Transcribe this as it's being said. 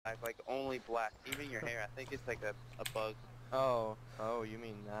like only black. Even your hair, I think it's like a bug. Oh, you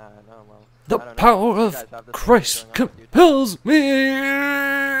mean that? Oh well. The I don't know. power You of guys have the same thing Christ going on with you. compels me.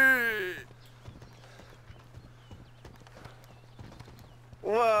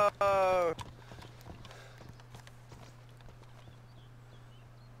 Whoa!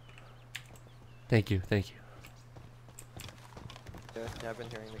 Thank you, thank you. Yeah, I've been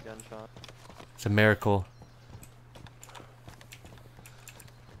hearing the gunshot. It's a miracle.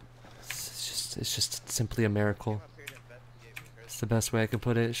 It's just simply a miracle. It's the best way I can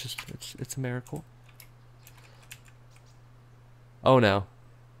put it. It's a miracle. Oh no.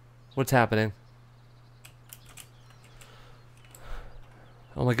 What's happening?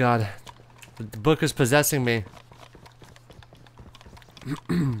 Oh my god. The book is possessing me.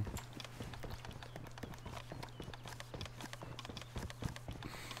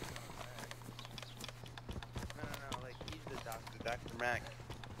 No, like he's the doctor, Dr. Mac.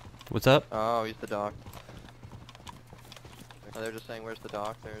 What's up? Oh, he's the doc. Oh, they're just saying, where's the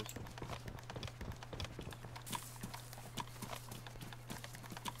doc? There's...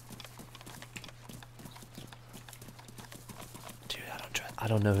 Dude, I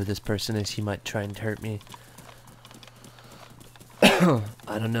don't know who this person is. He might try and hurt me.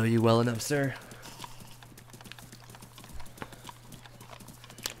 I don't know you well enough, sir.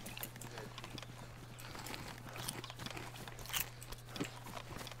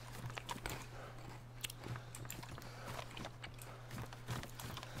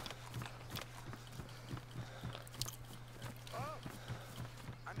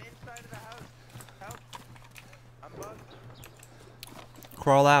 I'm inside of the house. Help! I'm bugged.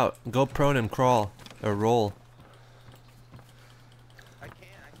 Crawl out. Go prone and crawl. Or roll. I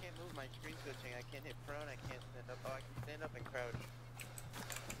can't move my screen switching. I can't hit prone. I can't stand up. Oh, I can stand up and crouch.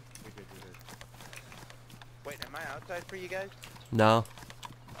 You're good. Wait, am I outside for you guys? No.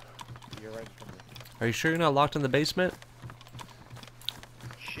 You're right from me. Are you sure you're not locked in the basement?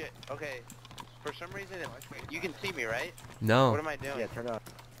 Shit. Okay. For some reason, you can see me, right? No. What am I doing? Yeah, turn around.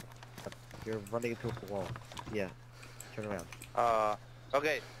 You're running into a wall. Yeah, turn around.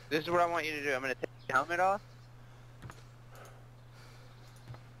 Okay. This is what I want you to do. I'm gonna take the helmet off.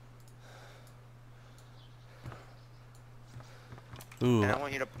 Ooh. And I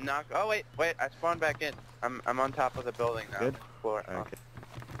want you to knock. Oh wait. I spawned back in. I'm on top of the building now. Good. Floor. Okay.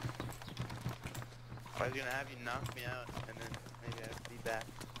 I was gonna have you knock me out, and then maybe I'd be back.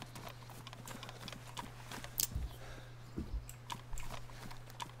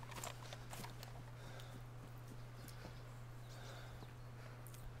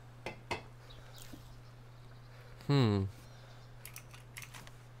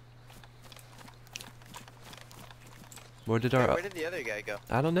 Where did Hey, our... where did the other guy go?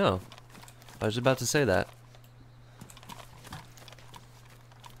 I don't know. I was about to say that.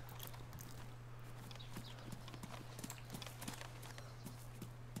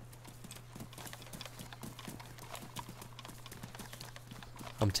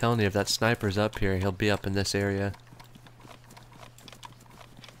 I'm telling you, if that sniper's up here, he'll be up in this area.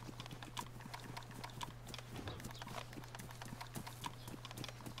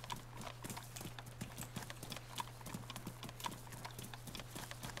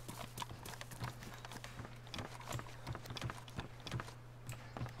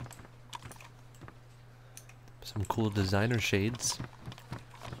 Some cool designer shades.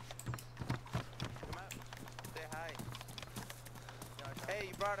 Come out. Say hi. Hey,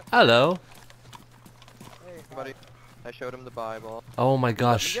 you brought a... Hello. Hey, buddy. I showed him the Bible. Oh my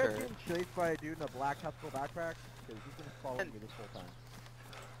gosh. You guys getting chased by a dude in a black tactical backpack? Because he's been following me this whole time.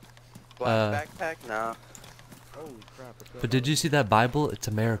 Black backpack? No. Holy crap. What's going But did on? you see that Bible? It's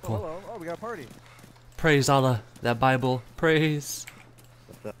a Oh, miracle. hello. Oh, we got a party. Praise Allah. That Bible. Praise.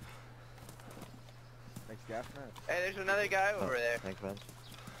 What's up? Thanks, gas man. Hey, there's another guy over there. Thanks, man.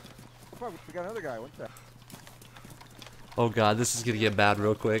 Oh, fuck, we got another guy. What's that? Oh god, this is gonna get bad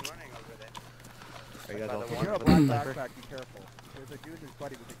real quick. Running over there. Are you guys By all the set? one If you're a with black the backpack, be careful. There's a dude and his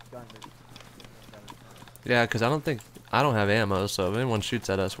buddy with a gun. Yeah, because I don't have ammo, so if anyone shoots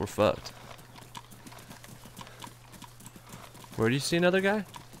at us, we're fucked. Where do you see another guy?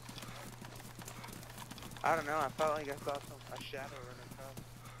 I don't know. I felt like I saw a shadow running across.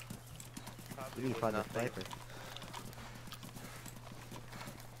 Probably You need to was find the nothing. sniper.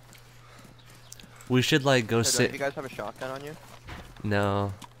 We should like go Hey, do sit. you guys have a shotgun on you?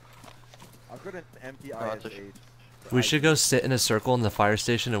 No. I've got an empty Oh, it's a ISH. We should go sit in a circle in the fire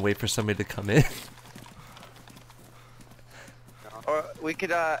station and wait for somebody to come in. Or we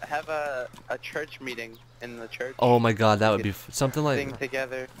could have a church meeting in the church. Oh my god, that would be something Sing like.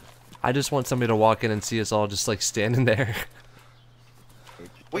 together. I just want somebody to walk in and see us all just like standing there.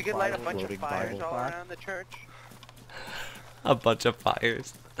 We could light a bunch of Floating fires Bible all class. around the church. A bunch of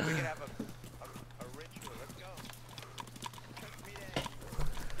fires. We could have a ritual. Let's go. Church meeting.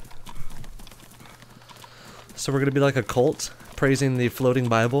 So we're gonna be like a cult, praising the floating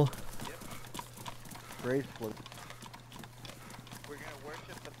Bible. Praise float. We're gonna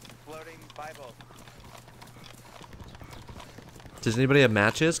worship the floating Bible. Does anybody have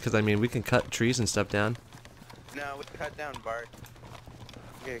matches? Because I mean, we can cut trees and stuff down. No, we cut down bark.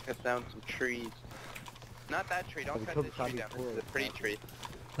 We gotta cut down some trees. Not that tree. Don't cut this tree down. This is a pretty tree.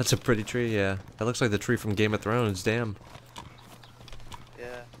 That's a pretty tree, yeah. That looks like the tree from Game of Thrones. Damn. Yeah.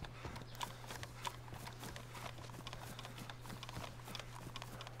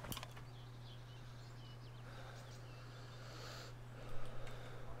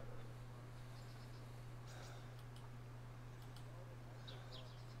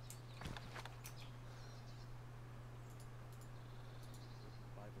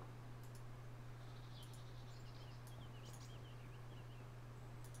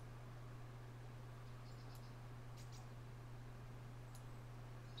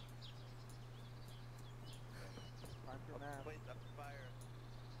 Place up fire.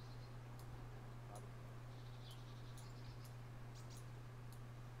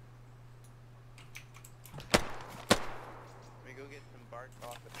 Let me go get some bark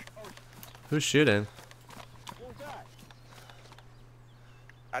off the tree. Oh, Who's shooting? What was that?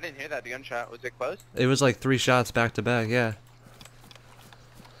 I didn't hear that gunshot. Was it close? It was like 3 shots back to back, yeah.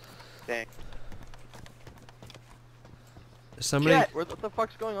 Dang. Somebody Shit, what the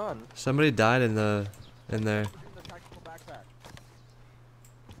fuck's going on? somebody died in there. In the tactical backpack.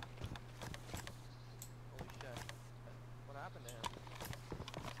 Holy shit. What happened to him?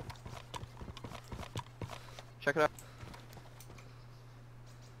 Check it out.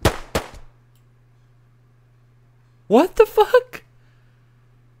 What the fuck?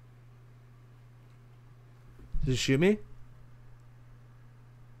 Did you shoot me?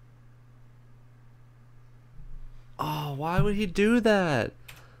 Oh, why would he do that?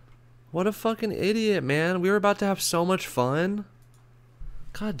 What a fucking idiot, man. We were about to have so much fun.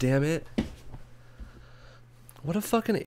 God damn it. What a fucking